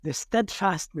the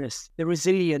steadfastness, the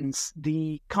resilience,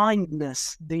 the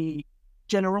kindness, the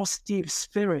generosity of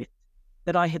spirit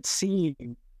that I had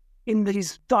seen in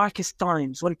these darkest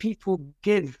times, when people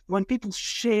give, when people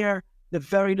share the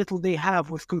very little they have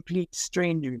with complete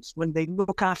strangers, when they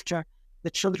look after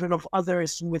the children of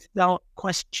others without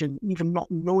question, even not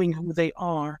knowing who they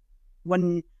are,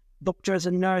 when doctors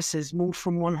and nurses move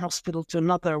from one hospital to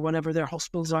another whenever their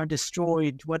hospitals are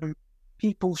destroyed, when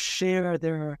people share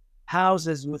their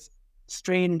houses with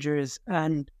strangers,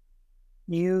 and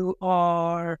you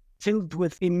are filled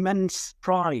with immense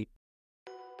pride.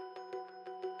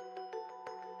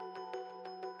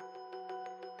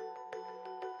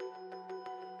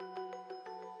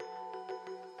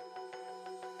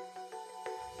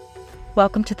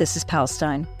 Welcome to This is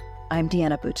Palestine. I'm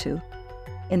Deanna Butu.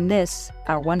 In this,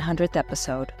 our 100th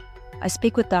episode, I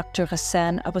speak with Dr.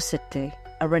 Ghassan Abu-Sitta,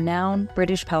 a renowned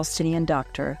British Palestinian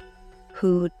doctor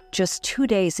who, just 2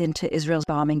 days into Israel's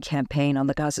bombing campaign on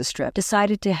the Gaza Strip,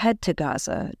 decided to head to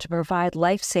Gaza to provide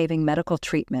life-saving medical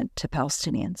treatment to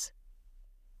Palestinians.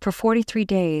 For 43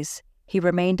 days, he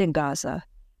remained in Gaza,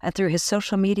 and through his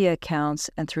social media accounts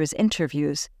and through his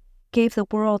interviews, gave the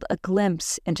world a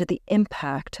glimpse into the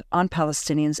impact on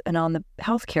Palestinians and on the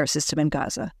healthcare system in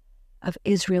Gaza of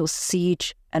Israel's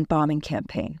siege and bombing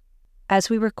campaign. As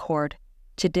we record,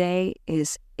 today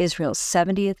is Israel's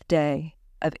 70th day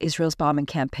of Israel's bombing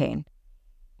campaign,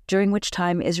 during which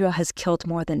time Israel has killed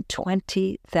more than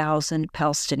 20,000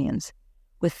 Palestinians,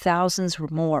 with thousands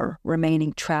more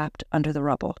remaining trapped under the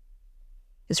rubble.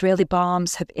 Israeli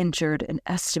bombs have injured an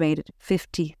estimated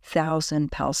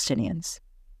 50,000 Palestinians.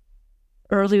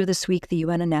 Earlier this week, the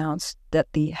UN announced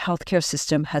that the healthcare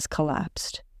system has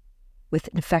collapsed, with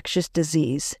infectious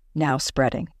disease now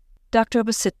spreading. Dr.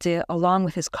 Abu-Sitta, along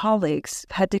with his colleagues,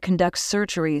 had to conduct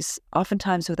surgeries,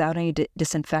 oftentimes without any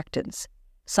disinfectants,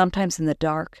 sometimes in the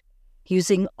dark,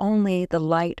 using only the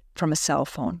light from a cell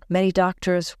phone. Many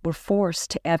doctors were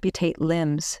forced to amputate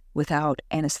limbs without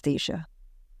anesthesia.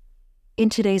 In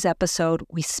today's episode,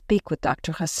 we speak with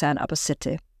Dr. Ghassan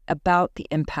Abu-Sitta about the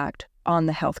impact on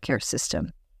the healthcare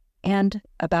system and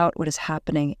about what is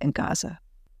happening in Gaza.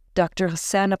 Dr.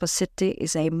 Ghassan Abu-Sitta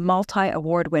is a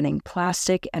multi-award-winning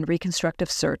plastic and reconstructive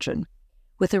surgeon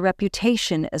with a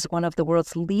reputation as one of the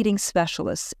world's leading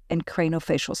specialists in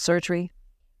craniofacial surgery,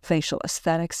 facial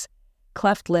aesthetics,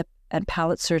 cleft lip and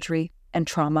palate surgery, and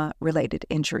trauma-related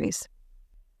injuries.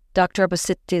 Dr.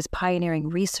 Abu-Sitta's pioneering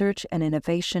research and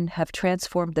innovation have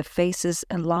transformed the faces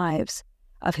and lives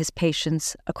of his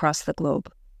patients across the globe.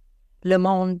 Le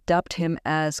Monde dubbed him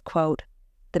as, quote,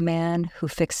 the man who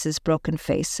fixes broken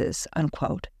faces,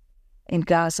 unquote. In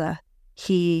Gaza,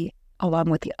 he, along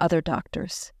with the other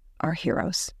doctors, are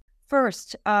heroes.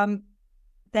 First,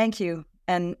 thank you,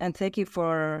 and thank you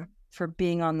for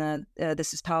being on the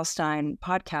This is Palestine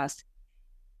podcast.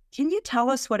 Can you tell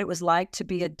us what it was like to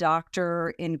be a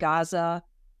doctor in Gaza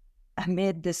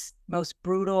amid this most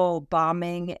brutal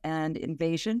bombing and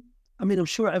invasion? I mean, I'm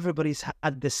sure everybody's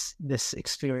had this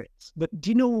experience, but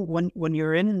do you know when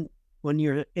you're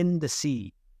in the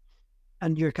sea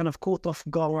and you're kind of caught off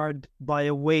guard by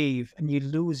a wave and you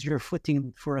lose your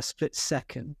footing for a split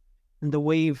second, and the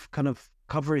wave kind of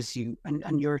covers you,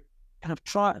 and you're kind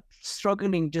of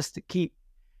struggling just to keep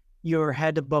your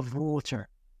head above water,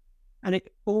 and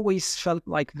it always felt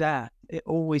like that. It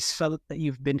always felt that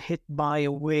you've been hit by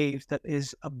a wave that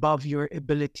is above your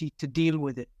ability to deal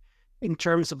with it, in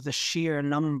terms of the sheer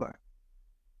number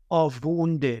of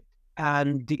wounded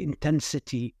and the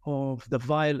intensity of the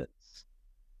violence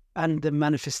and the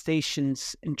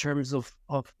manifestations in terms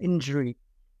of injury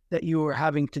that you were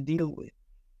having to deal with.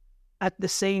 At the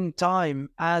same time,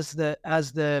 as the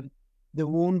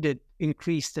wounded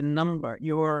increased in number,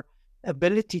 your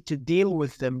ability to deal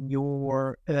with them,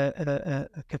 your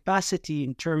capacity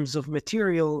in terms of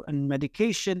material and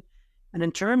medication, and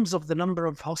in terms of the number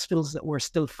of hospitals that were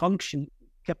still functioning,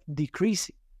 kept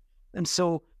decreasing. And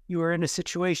so you were in a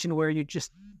situation where you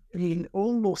just, I mean,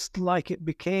 almost like it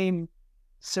became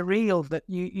surreal that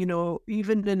you know,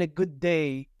 even in a good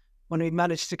day, when we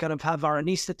managed to kind of have our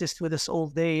anesthetist with us all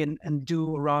day and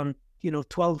do around,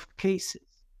 12 cases,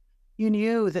 you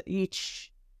knew that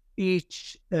each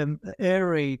air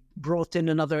raid brought in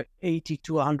another 80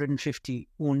 to 150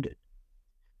 wounded.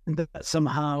 And that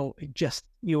somehow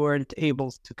you weren't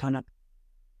able to kind of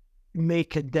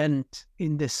make a dent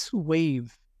in this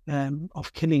wave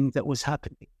of killing that was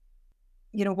happening.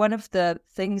 One of the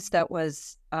things that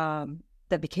was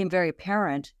that became very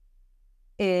apparent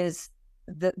is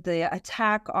that the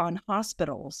attack on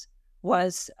hospitals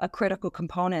was a critical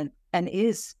component and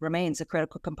remains a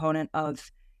critical component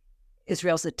of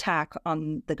Israel's attack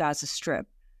on the Gaza Strip.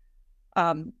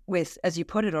 with, as you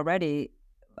put it already,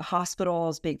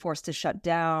 hospitals being forced to shut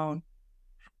down.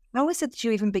 How is it that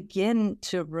you even begin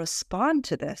to respond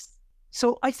to this?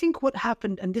 So I think what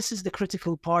happened, and this is the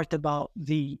critical part about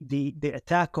the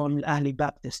attack on Al-Ahli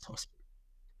Baptist Hospital,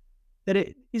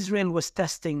 that Israel was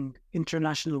testing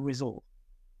international resolve.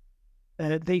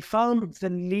 They found the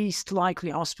least likely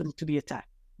hospital to be attacked,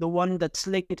 the one that's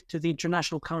linked to the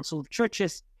International Council of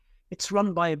Churches. It's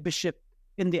run by a bishop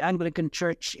in the Anglican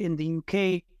Church in the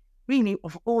UK. Really,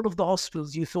 of all of the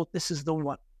hospitals, you thought this is the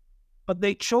one. But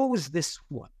they chose this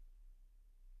one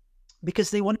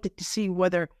because they wanted to see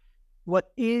whether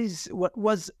what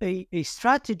was a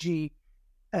strategy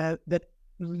that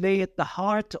lay at the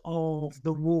heart of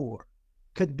the war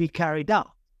could be carried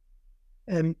out.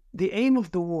 The aim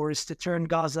of the war is to turn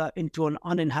Gaza into an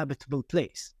uninhabitable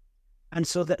place, and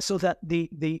so that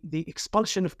the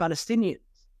expulsion of Palestinians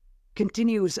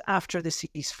continues after the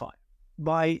ceasefire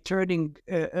by turning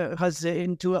Gaza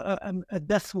into a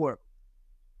death world.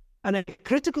 And a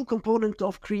critical component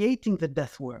of creating the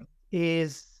death world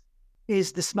is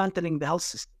dismantling the health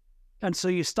system. And so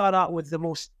you start out with the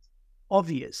most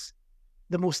obvious,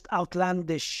 the most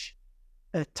outlandish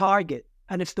target.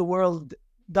 And if the world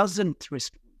doesn't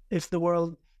respond, if the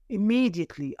world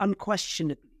immediately,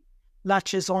 unquestionably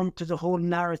latches on to the whole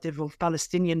narrative of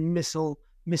Palestinian missile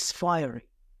misfiring,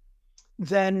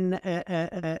 then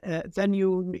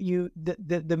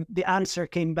the answer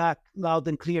came back loud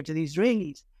and clear to the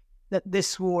Israelis that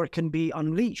this war can be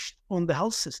unleashed on the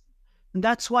health system. And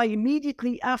that's why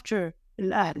immediately after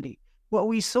Al-Ahli, what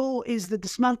we saw is the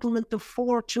dismantlement of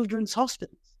 4 children's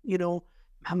hospitals.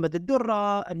 Muhammad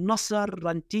al-Durra, al-Nasr,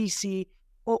 Rantisi,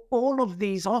 all of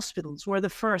these hospitals were the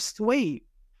first wave.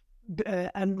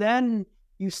 And then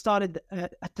you started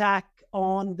attack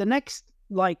on the next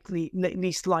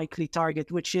least likely target,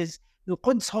 which is the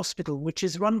Quds Hospital, which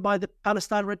is run by the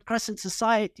Palestine Red Crescent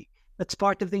Society. That's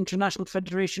part of the International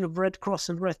Federation of Red Cross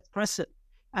and Red Crescent.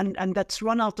 And that's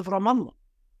run out of Ramallah.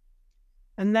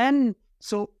 And then,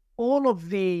 so all of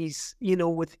these,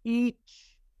 with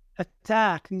each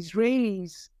attack, the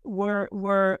Israelis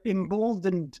were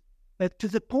emboldened to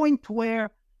the point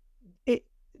where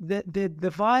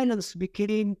the violence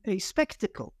became a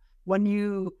spectacle. When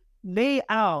you lay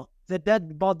out the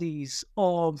dead bodies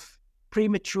of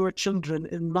premature children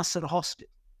in Nasser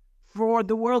Hospital for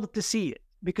the world to see it,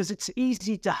 because it's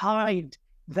easy to hide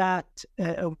that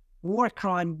war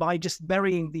crime by just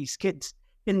burying these kids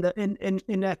in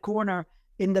a corner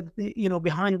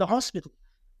behind the hospital.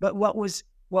 But what was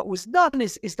done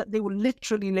is that they were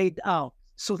literally laid out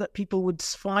so that people would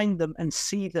find them and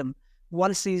see them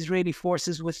once the Israeli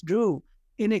forces withdrew,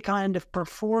 in a kind of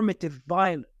performative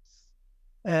violence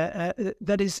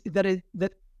that is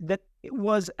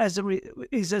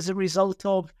as a result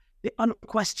of the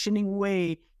unquestioning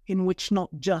way in which not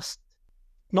just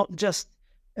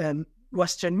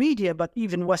Western media, but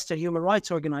even Western human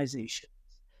rights organizations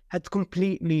had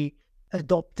completely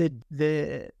adopted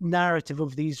the narrative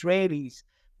of the Israelis,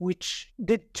 which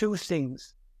did 2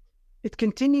 things. It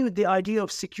continued the idea of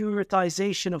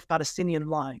securitization of Palestinian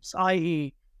lives,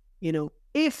 i.e.,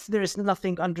 if there's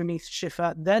nothing underneath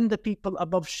Shifa, then the people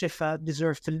above Shifa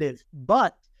deserve to live.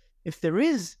 But if there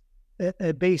is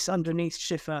a base underneath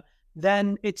Shifa,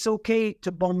 then it's okay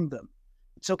to bomb them.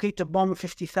 It's okay to bomb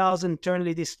 50,000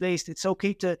 internally displaced. It's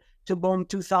okay to bomb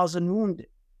 2,000 wounded.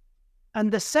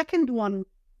 And the second one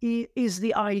is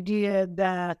the idea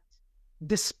that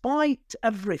despite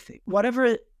everything,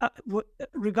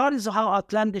 regardless of how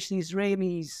outlandish the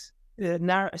Israelis'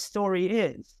 story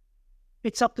is,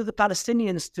 it's up to the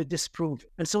Palestinians to disprove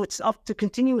it. And so it's up to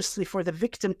continuously for the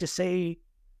victim to say,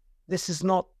 this is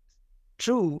not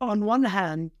true. On one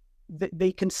hand,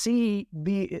 they can see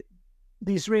the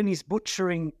Israelis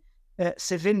butchering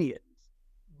civilians.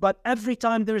 But every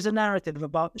time there is a narrative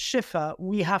about Shifa,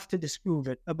 we have to disprove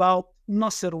it. About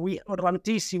Nasr or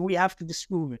Rantisi, we have to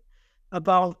disprove it.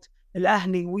 About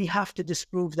Al-Ahli, we have to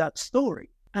disprove that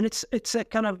story. And it's a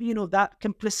kind of, that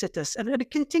complicitous. And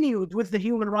it continued with the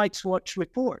Human Rights Watch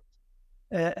report,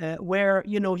 where,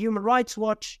 Human Rights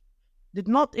Watch did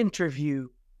not interview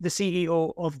the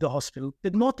CEO of the hospital,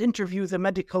 did not interview the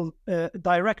medical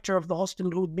director of the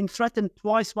hospital who had been threatened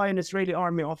twice by an Israeli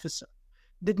army officer,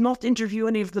 did not interview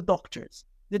any of the doctors,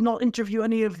 did not interview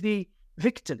any of the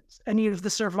victims, any of the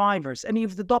survivors, any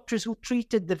of the doctors who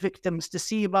treated the victims to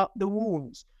see about the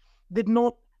wounds, did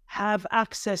not have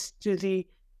access to the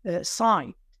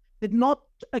site, did not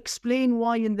explain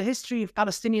why in the history of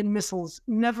Palestinian missiles,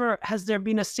 never has there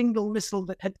been a single missile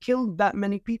that had killed that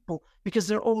many people, because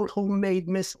they're all homemade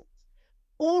missiles.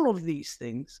 All of these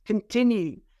things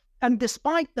continue And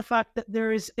despite the fact that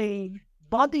there is a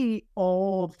body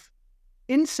of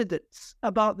incidents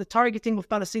about the targeting of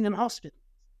Palestinian hospitals,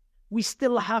 we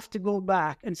still have to go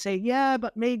back and say, yeah,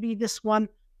 but maybe this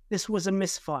was a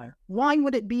misfire. Why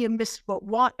would it be a misfire?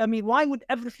 Why would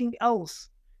everything else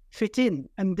fit in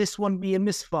and this one be a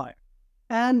misfire?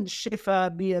 And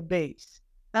Shifa be a base?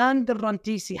 And the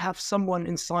Rantisi have someone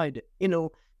inside it?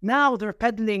 Now they're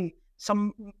peddling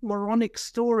some moronic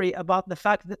story about the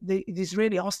fact that the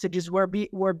Israeli hostages were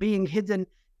being hidden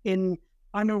in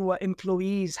UNRWA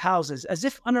employees' houses, as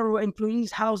if UNRWA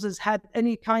employees' houses had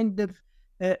any kind of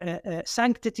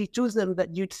sanctity to them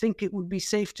that you'd think it would be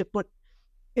safe to put.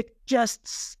 It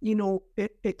just,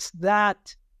 it's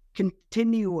that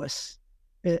continuous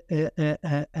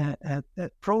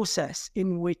process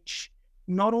in which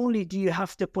not only do you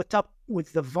have to put up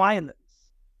with the violence,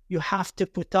 you have to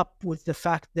put up with the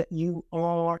fact that you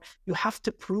have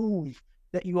to prove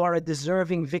that you are a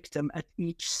deserving victim at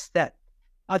each step.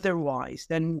 Otherwise,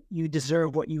 then you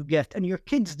deserve what you get, and your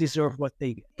kids deserve what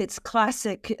they get. It's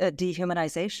classic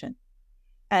dehumanization.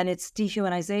 And it's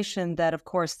dehumanization that, of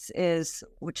course,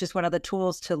 which is one of the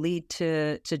tools to lead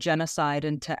to genocide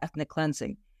and to ethnic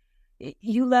cleansing.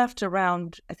 You left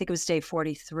around, I think it was day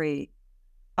 43,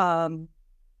 and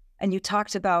you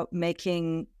talked about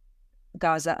making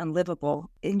Gaza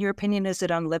unlivable. In your opinion, is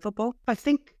it unlivable? I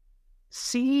think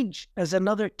siege as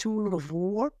another tool of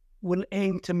war will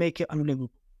aim to make it unlivable.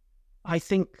 I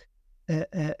think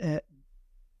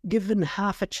given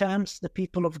half a chance, the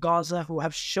people of Gaza, who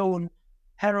have shown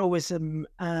heroism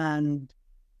and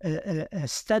a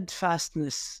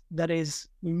steadfastness that is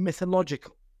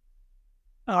mythological,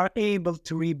 are able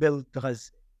to rebuild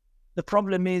Gaza. The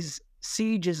problem is,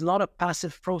 siege is not a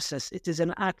passive process. It is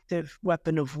an active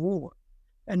weapon of war.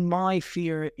 And my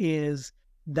fear is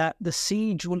that the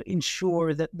siege will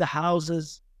ensure that the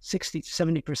houses, 60 to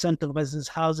 70% of Gaza's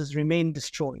houses, remain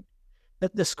destroyed,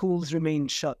 that the schools remain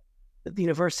shut, that the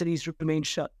universities remain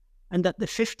shut, and that the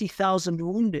 50,000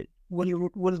 wounded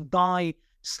will die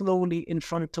slowly in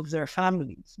front of their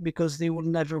families because they will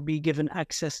never be given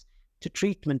access to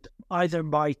treatment, either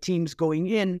by teams going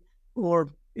in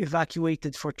or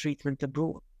evacuated for treatment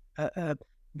abroad.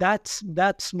 That's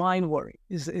my worry,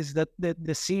 is that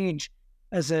the siege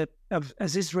as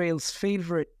Israel's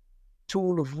favorite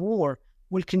tool of war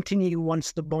will continue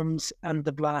once the bombs and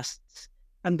the blasts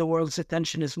and the world's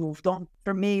attention is moved on.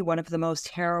 For me, one of the most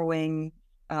harrowing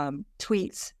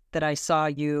tweets that I saw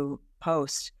you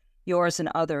post, yours and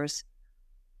others,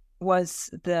 was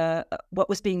what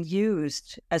was being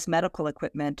used as medical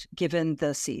equipment given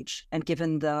the siege and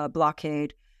given the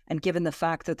blockade and given the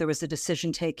fact that there was a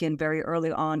decision taken very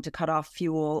early on to cut off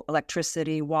fuel,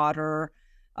 electricity, water,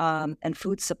 and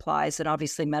food supplies, and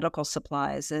obviously medical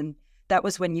supplies. And that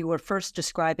was when you were first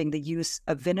describing the use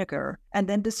of vinegar and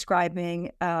then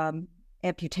describing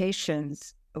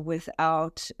amputations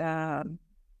without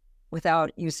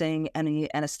using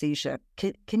any anesthesia.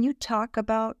 Can you talk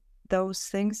about those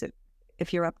things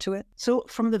if you're up to it? So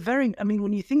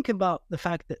when you think about the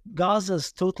fact that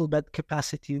Gaza's total bed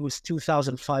capacity was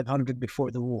 2,500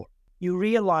 before the war, you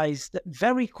realize that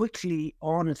very quickly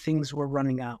on things were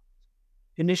running out.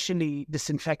 Initially,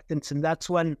 disinfectants, and that's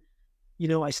when,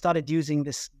 I started using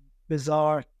this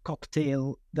bizarre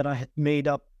cocktail that I had made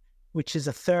up, which is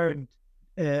a third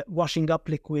washing up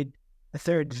liquid, a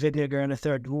third vinegar, and a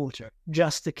third water,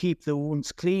 just to keep the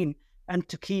wounds clean and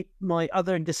to keep my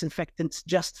other disinfectants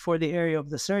just for the area of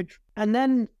the surgery. And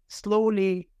then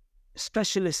slowly,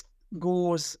 specialist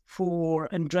goes for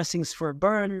and dressings for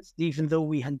burns, even though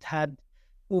we had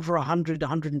over 100,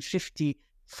 150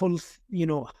 full,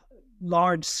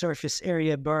 large surface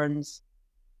area burns.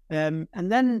 And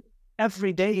then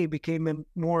every day became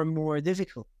more and more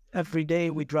difficult. Every day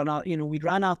we'd run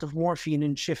out of morphine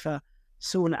in Shifa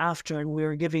soon after, and we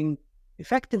were giving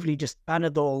effectively just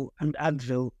Panadol and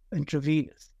Advil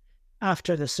intravenous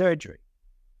after the surgery.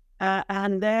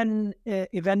 And then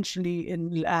eventually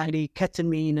in Al-Ahli,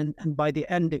 ketamine, and by the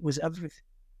end it was everything.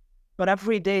 But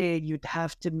every day you'd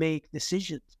have to make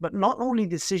decisions, but not only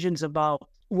decisions about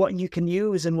what you can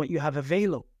use and what you have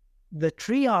available. The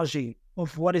triaging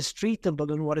of what is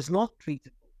treatable and what is not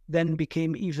treatable then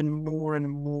became even more and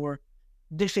more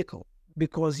difficult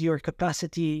because your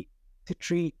capacity to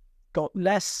treat got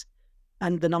less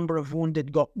and the number of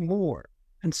wounded got more.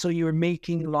 And so you're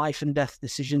making life and death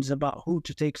decisions about who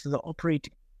to take to the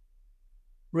operating,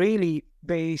 really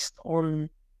based on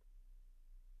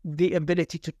the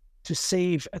ability to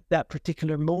save at that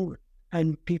particular moment.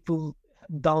 And people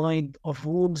died of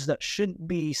wounds that should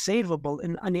be savable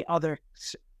in any other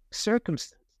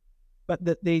circumstance, but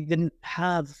that we didn't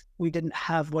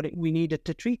have what we needed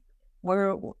to treat.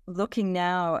 We're looking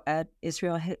now at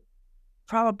Israel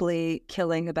probably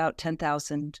killing about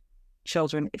 10,000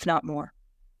 children, if not more.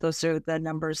 Those are the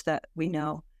numbers that we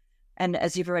know. And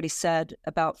as you've already said,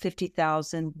 about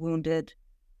 50,000 wounded.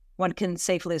 One can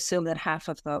safely assume that half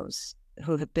of those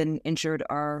who have been injured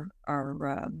are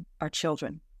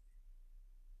children.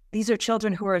 These are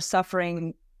children who are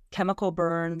suffering chemical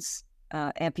burns,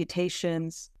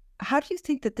 amputations. How do you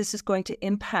think that this is going to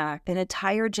impact an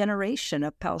entire generation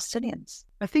of Palestinians?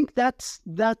 I think that's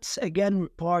again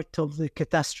part of the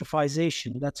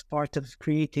catastrophization. That's part of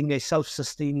creating a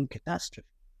self-sustaining catastrophe.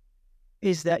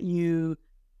 Is that you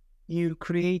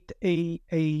create a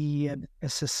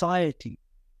society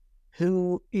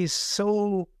who is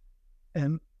so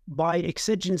by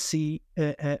exigency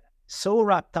so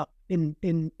wrapped up in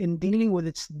dealing with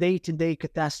its day-to-day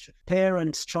catastrophe.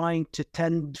 Parents trying to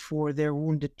tend for their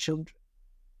wounded children.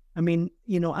 I mean,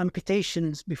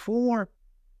 amputations before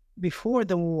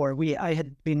the war, I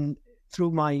had been,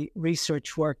 through my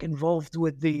research work, involved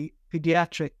with the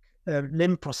pediatric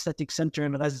limb prosthetic center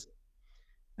in Gaza.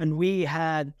 And we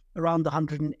had around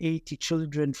 180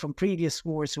 children from previous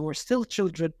wars who were still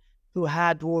children who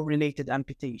had war-related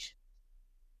amputation.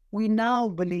 We now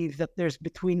believe that there's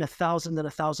between 1,000 and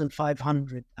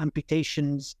 1,500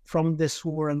 amputations from this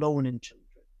war alone in children.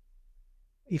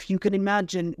 If you can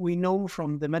imagine, we know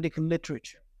from the medical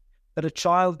literature that a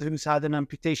child who's had an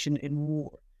amputation in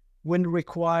war will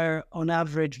require, on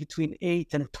average, between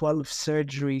 8 and 12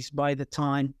 surgeries by the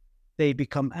time they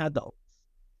become adults.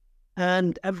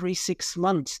 And every 6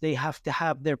 months, they have to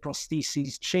have their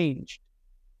prostheses changed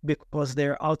because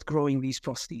they're outgrowing these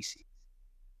prostheses.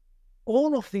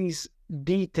 All of these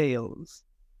details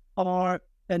are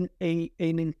an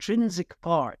intrinsic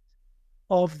part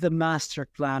of the master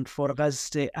plan for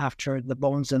Gaza after the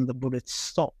bombs and the bullets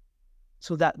stop,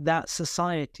 so that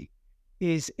society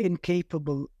is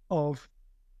incapable of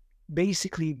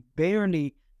basically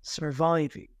barely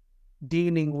surviving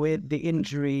dealing with the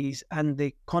injuries and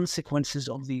the consequences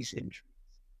of these injuries.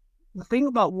 The thing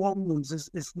about war wounds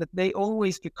is that they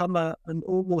always become an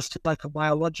almost like a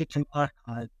biological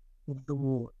archive of the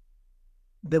war.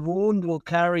 The wound will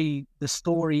carry the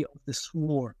story of this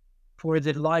war for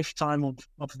the lifetime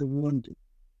of the wounded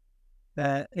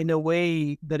in a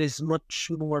way that is much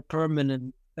more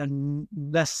permanent and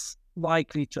less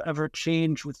likely to ever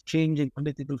change with changing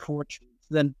political fortunes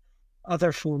than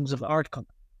other forms of archive.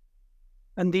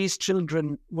 And these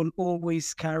children will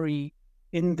always carry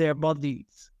in their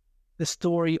bodies the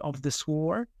story of this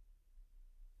war,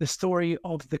 the story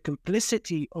of the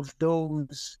complicity of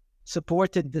those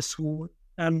supported this war,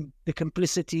 and the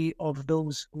complicity of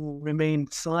those who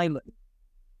remained silent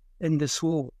in this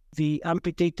war. The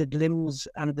amputated limbs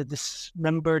and the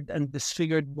dismembered and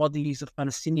disfigured bodies of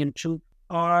Palestinian children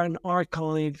are an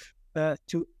archive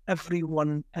to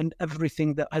everyone and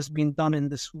everything that has been done in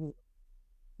this war.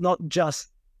 Not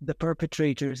just the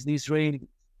perpetrators, the Israelis,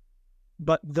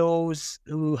 but those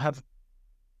who have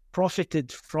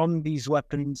profited from these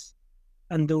weapons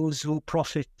and those who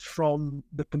profit from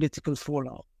the political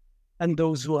fallout and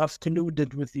those who have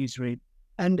colluded with the Israelis.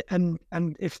 And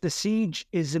if the siege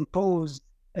is imposed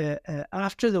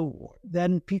after the war,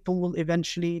 then people will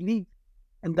eventually leave.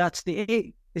 And that's the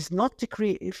aim, is not to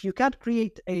create, if you can't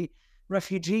create a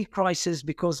refugee crisis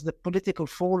because the political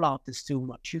fallout is too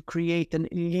much, you create an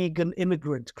illegal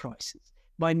immigrant crisis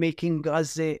by making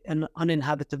Gaza an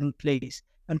uninhabitable place.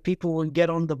 And people will get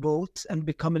on the boats and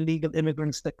become illegal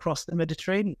immigrants that cross the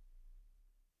Mediterranean.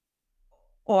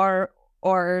 Or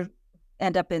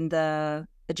end up in the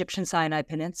Egyptian Sinai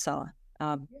Peninsula.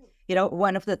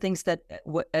 One of the things that,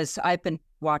 as I've been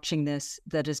watching this,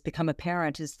 that has become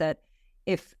apparent is that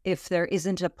if there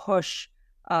isn't a push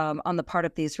on the part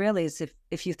of the Israelis,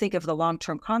 if you think of the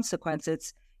long-term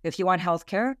consequences, if you want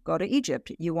healthcare, go to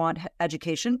Egypt. You want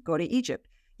education, go to Egypt.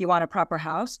 You want a proper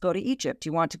house, go to Egypt.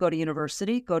 You want to go to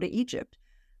university, go to Egypt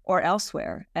or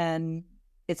elsewhere. And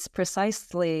it's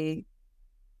precisely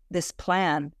this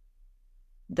plan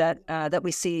that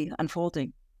we see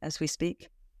unfolding as we speak.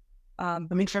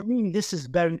 For me, this is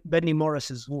Benny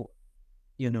Morris's war.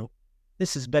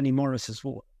 This is Benny Morris's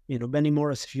war. Benny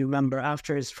Morris, if you remember,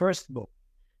 after his first book,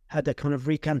 had a kind of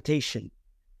recantation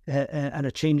and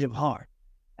a change of heart,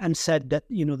 and said that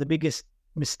the biggest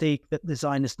mistake that the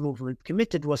Zionist movement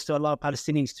committed was to allow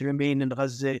Palestinians to remain in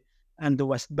Gaza and the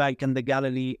West Bank and the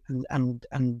Galilee and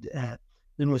the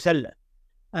Musalla.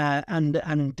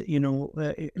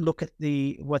 Look at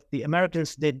what the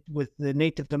Americans did with the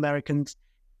Native Americans.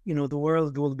 The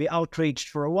world will be outraged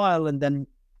for a while, and then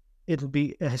it'll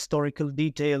be a historical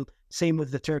detail. Same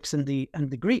with the Turks and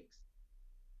the Greeks.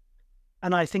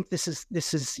 And I think this is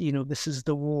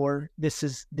the war. This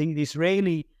is the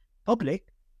Israeli public,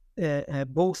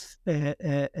 both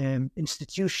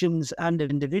institutions and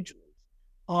individuals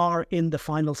are in the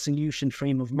final solution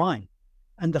frame of mind.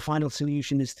 And the final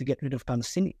solution is to get rid of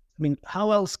Palestinians. I mean,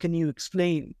 how else can you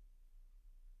explain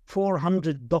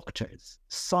 400 doctors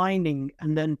signing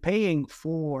and then paying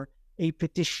for a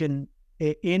petition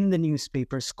in the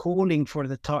newspapers calling for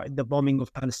the bombing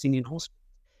of Palestinian hospitals,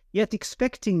 yet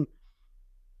expecting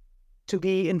to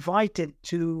be invited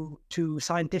to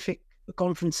scientific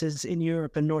conferences in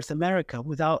Europe and North America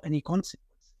without any consequence?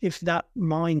 If that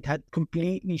mind had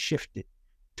completely shifted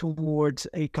towards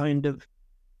a kind of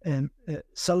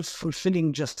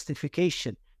self-fulfilling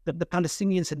justification that the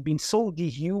Palestinians had been so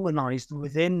dehumanized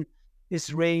within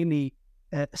Israeli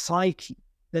psyche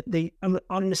that they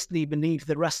honestly believe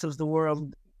the rest of the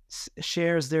world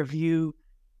shares their view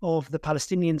of the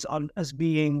Palestinians as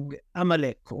being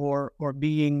Amalek or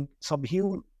being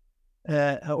subhuman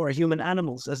or human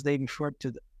animals, as they referred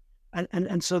to them.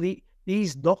 And so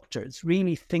these doctors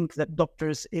really think that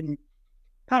doctors in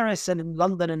Paris and in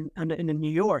London and in New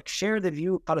York share the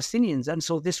view of Palestinians, and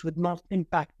so this would not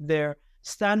impact their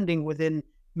standing within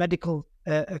medical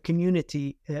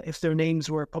community if their names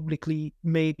were publicly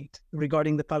made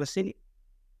regarding the Palestinians.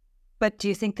 But do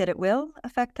you think that it will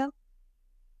affect them?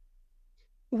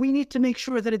 We need to make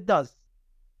sure that it does.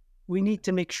 We need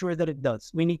to make sure that it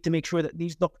does. We need to make sure that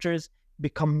these doctors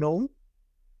become known.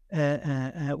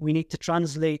 We need to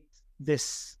translate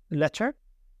this letter,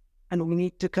 and we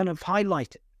need to kind of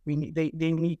highlight it.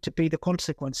 They need to pay the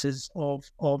consequences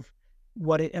of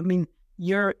what it. I mean,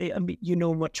 you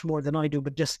know much more than I do,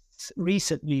 but just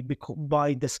recently,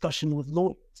 by discussion with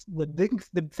lawyers,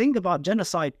 the thing about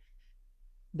genocide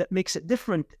that makes it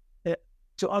different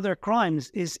to other crimes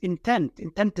is intent.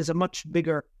 Intent is a much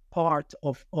bigger part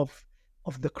of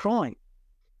the crime,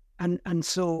 and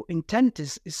so intent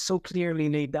is so clearly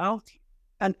laid out,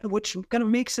 and which kind of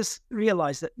makes us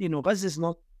realize that Gaza is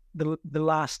not the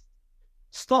last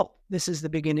stop. This is the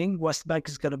beginning. West Bank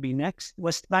is going to be next.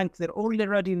 West Bank, they're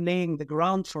already laying the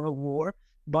ground for a war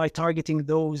by targeting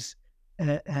those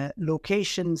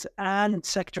locations and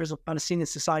sectors of Palestinian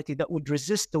society that would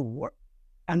resist the war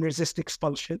and resist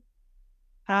expulsion.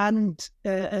 And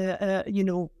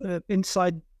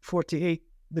inside 48,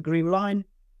 the Green Line,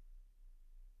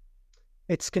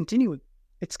 it's continuing.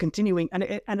 It's continuing,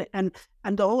 and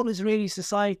the whole Israeli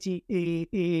society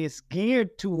is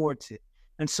geared towards it.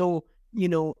 And so,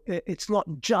 it's not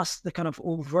just the kind of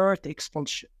overt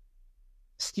expulsion.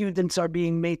 Students are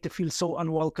being made to feel so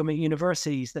unwelcome at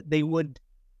universities that they would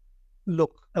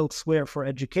look elsewhere for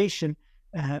education.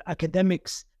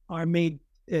 Academics are made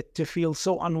to feel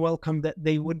so unwelcome that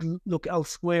they would look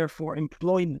elsewhere for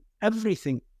employment.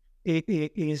 Everything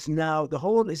is now, the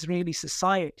whole Israeli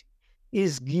society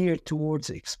is geared towards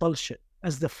expulsion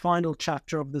as the final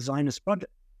chapter of the Zionist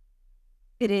project.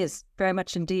 It is, very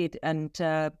much indeed. And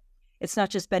it's not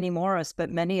just Benny Morris, but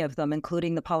many of them,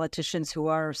 including the politicians who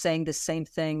are saying the same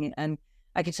thing. And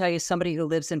I can tell you, somebody who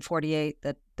lives in 48,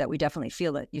 that we definitely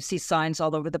feel it. You see signs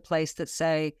all over the place that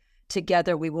say,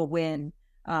 together we will win,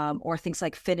 or things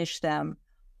like finish them,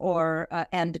 or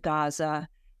end Gaza.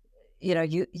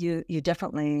 You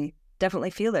definitely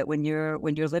feel it when you're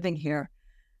living here.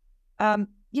 I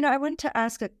wanted to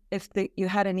ask if you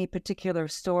had any particular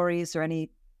stories or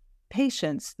any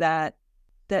patients that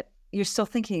you're still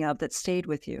thinking of that stayed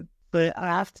with you. But I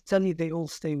have to tell you, they all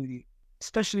stay with you,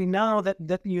 especially now that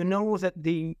that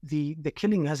the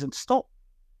killing hasn't stopped,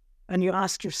 and you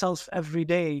ask yourself every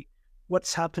day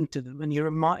what's happened to them, and you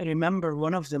remember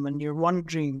one of them, and you're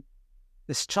wondering,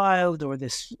 this child or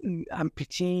this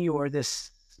amputee or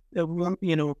this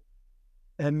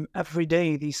every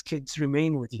day these kids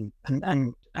remain with you,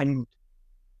 and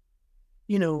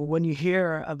when you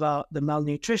hear about the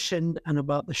malnutrition and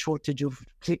about the shortage of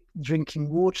drinking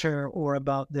water, or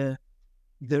about the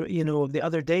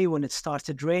other day when it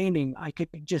started raining, I could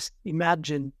just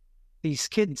imagine these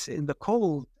kids in the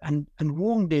cold and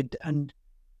wounded, and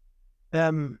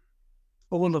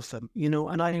all of them,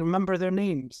 and I remember their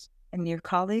names. And your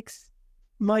colleagues?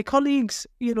 My colleagues,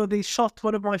 they shot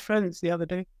one of my friends the other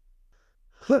day.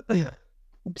 I'm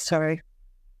sorry.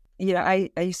 I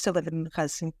used to live in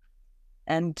Ghassan,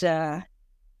 and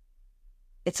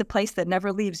it's a place that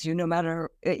never leaves you. No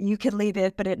matter, you can leave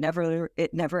it, but it never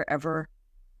ever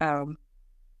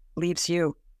leaves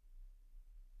you.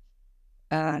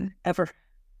 Ever.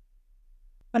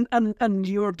 And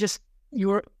you're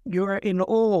in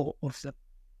awe of them.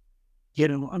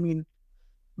 I mean,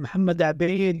 Muhammad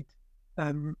Abeid.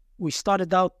 We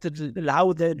started out the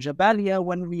Al-Awda Jabalia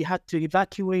when we had to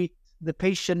evacuate the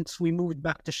patients. We moved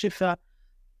back to Shifa.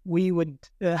 We would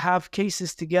have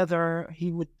cases together.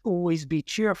 He would always be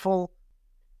cheerful.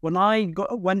 When I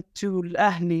went to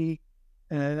Al-Ahli,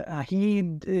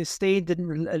 he stayed in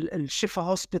Shifa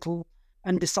Hospital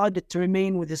and decided to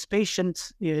remain with his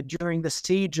patients during the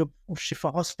siege of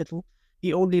Shifa Hospital.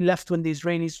 He only left when the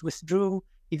Israelis withdrew.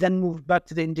 He then moved back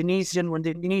to the Indonesian. When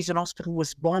the Indonesian hospital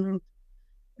was bombed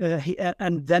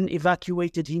and then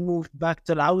evacuated, he moved back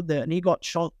to Lauda, and he got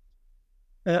shot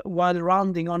while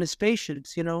rounding on his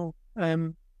patients, and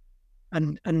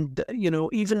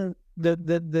even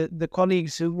the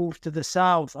colleagues who moved to the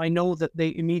south, I know that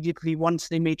they immediately, once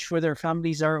they made sure their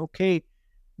families are okay,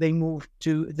 they went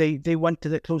to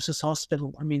the closest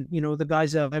hospital. I mean, the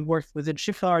guys that I've worked with in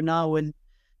Shifa are now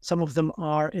some of them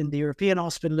are in the European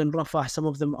hospital in Rafah, some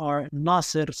of them are in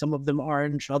Nasser, some of them are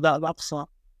in Shuhada al-Aqsa,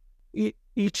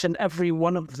 each and every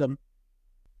one of them.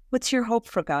 What's your hope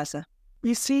for Gaza?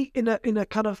 You see, in a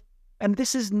kind of, and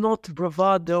this is not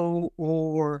bravado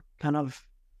or kind of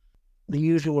the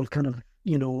usual kind of,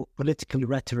 political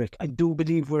rhetoric. I do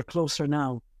believe we're closer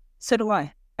now. So do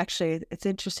I. Actually, it's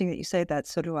interesting that you say that.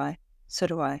 So do I.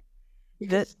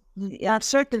 There are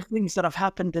certain things that have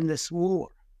happened in this war.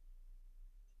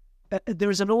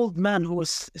 There's an old man who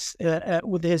was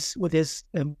with his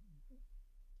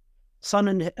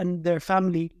son and their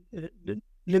family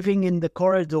living in the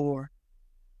corridor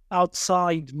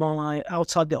outside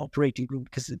the operating room,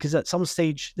 because at some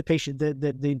stage the patient,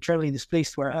 the internally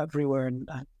displaced were everywhere, and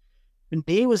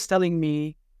he was telling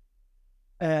me,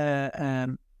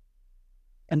 and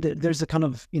there's a kind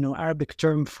of Arabic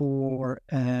term for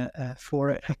a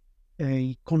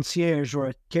concierge or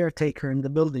a caretaker in the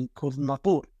building called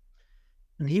naqur,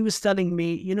 and he was telling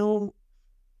me,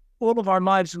 all of our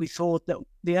lives we thought that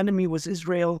the enemy was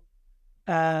Israel,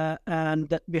 and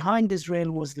that behind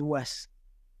Israel was the West.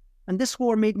 And this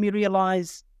war made me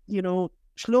realize,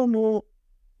 Shlomo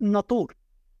Natur,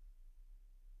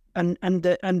 and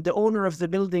the owner of the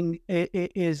building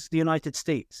is the United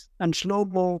States, and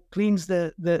Shlomo cleans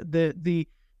the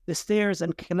stairs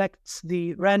and collects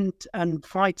the rent and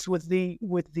fights with the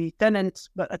tenants.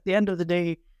 But at the end of the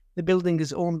day, the building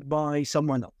is owned by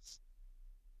someone else.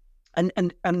 And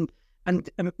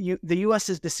the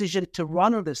U.S.'s decision to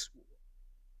run this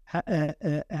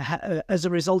as a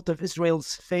result of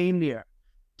Israel's failure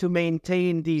to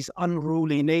maintain these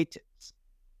unruly natives,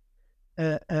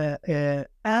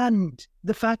 and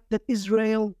the fact that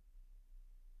Israel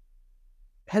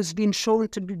has been shown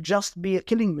to be a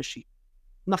killing machine,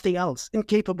 nothing else,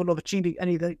 incapable of achieving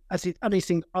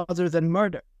anything other than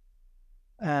murder.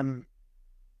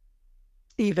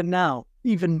 Even now,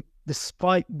 even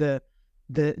despite the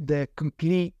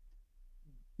complete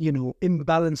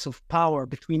imbalance of power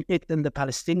between it and the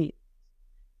Palestinians,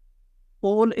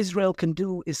 all Israel can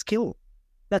do is kill.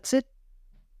 That's it.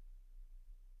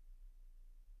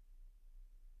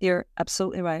 You're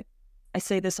absolutely right. I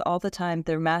say this all the time.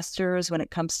 They're masters when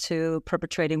it comes to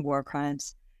perpetrating war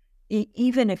crimes.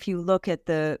 Even if you look at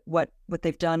what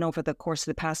they've done over the course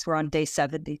of the past, we're on day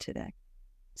 70 today.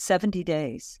 70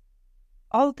 days.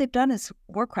 All they've done is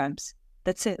war crimes.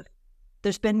 That's it.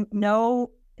 There's been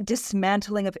no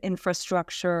dismantling of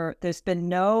infrastructure. There's been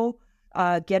no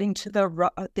getting to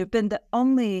the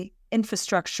only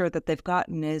infrastructure that they've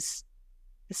gotten is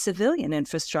civilian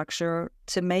infrastructure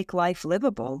to make life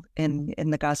livable in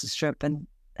the Gaza Strip, and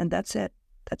that's it.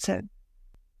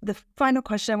 The final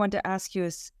question I wanted to ask you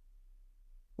is,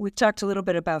 we've talked a little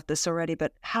bit about this already,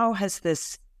 but how has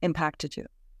this impacted you?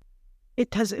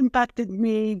 It has impacted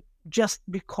me just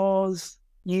because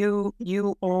you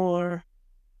are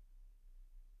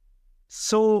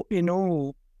so in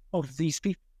awe of these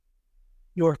people,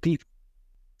 your people,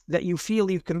 that you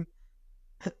feel you can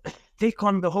take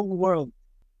on the whole world.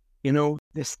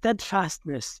 The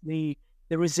steadfastness, the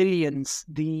resilience,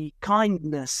 the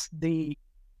kindness, the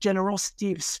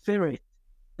generosity of spirit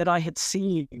that I had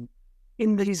seen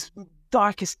in these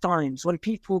darkest times, when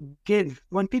people give,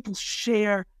 when people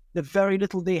share the very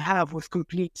little they have with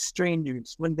complete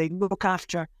strangers, when they look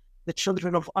after the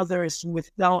children of others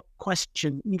without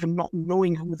question, even not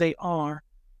knowing who they are,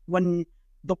 when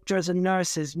doctors and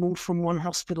nurses move from one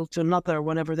hospital to another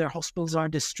whenever their hospitals are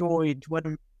destroyed,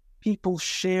 when people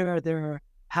share their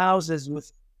houses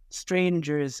with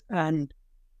strangers, and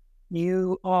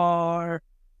you are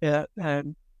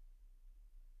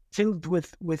filled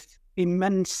with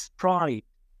immense pride.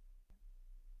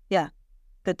 Yeah,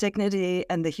 the dignity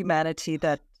and the humanity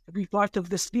that to be part of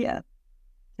this. Yeah.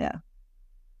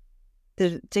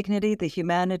 The dignity, the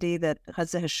humanity that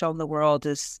Gaza has shown the world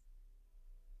is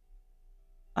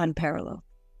unparalleled,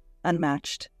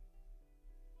 unmatched.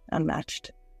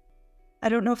 I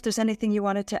don't know if there's anything you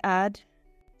wanted to add.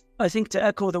 I think to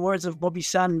echo the words of Bobby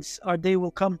Sands, our day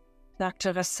will come.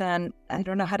 Dr. Ghassan, I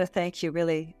don't know how to thank you,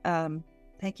 really.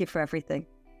 Thank you for everything.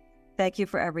 Thank you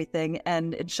for everything.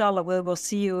 And inshallah, we'll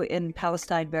see you in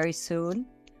Palestine very soon.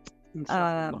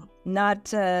 Not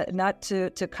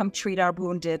to come treat our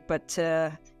wounded, but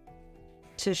to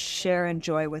share and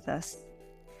joy with us.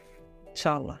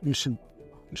 Inshallah. Inshallah.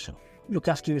 Look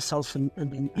after yourself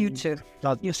and you too.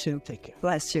 God, you too. Take care.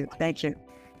 Bless you. Thank you.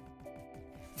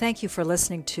 Thank you for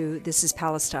listening to This is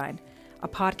Palestine, a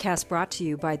podcast brought to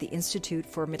you by the Institute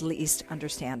for Middle East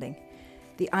Understanding.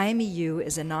 The IMEU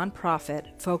is a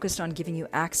nonprofit focused on giving you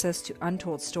access to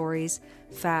untold stories,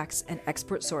 facts, and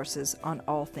expert sources on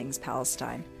all things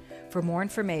Palestine. For more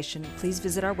information, please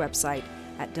visit our website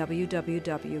at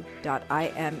www.imeu.org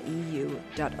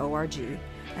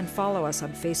and follow us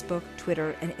on Facebook,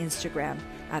 Twitter, and Instagram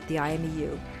at the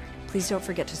IMEU. Please don't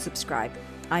forget to subscribe.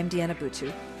 I'm Deanna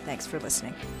Butu. Thanks for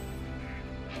listening.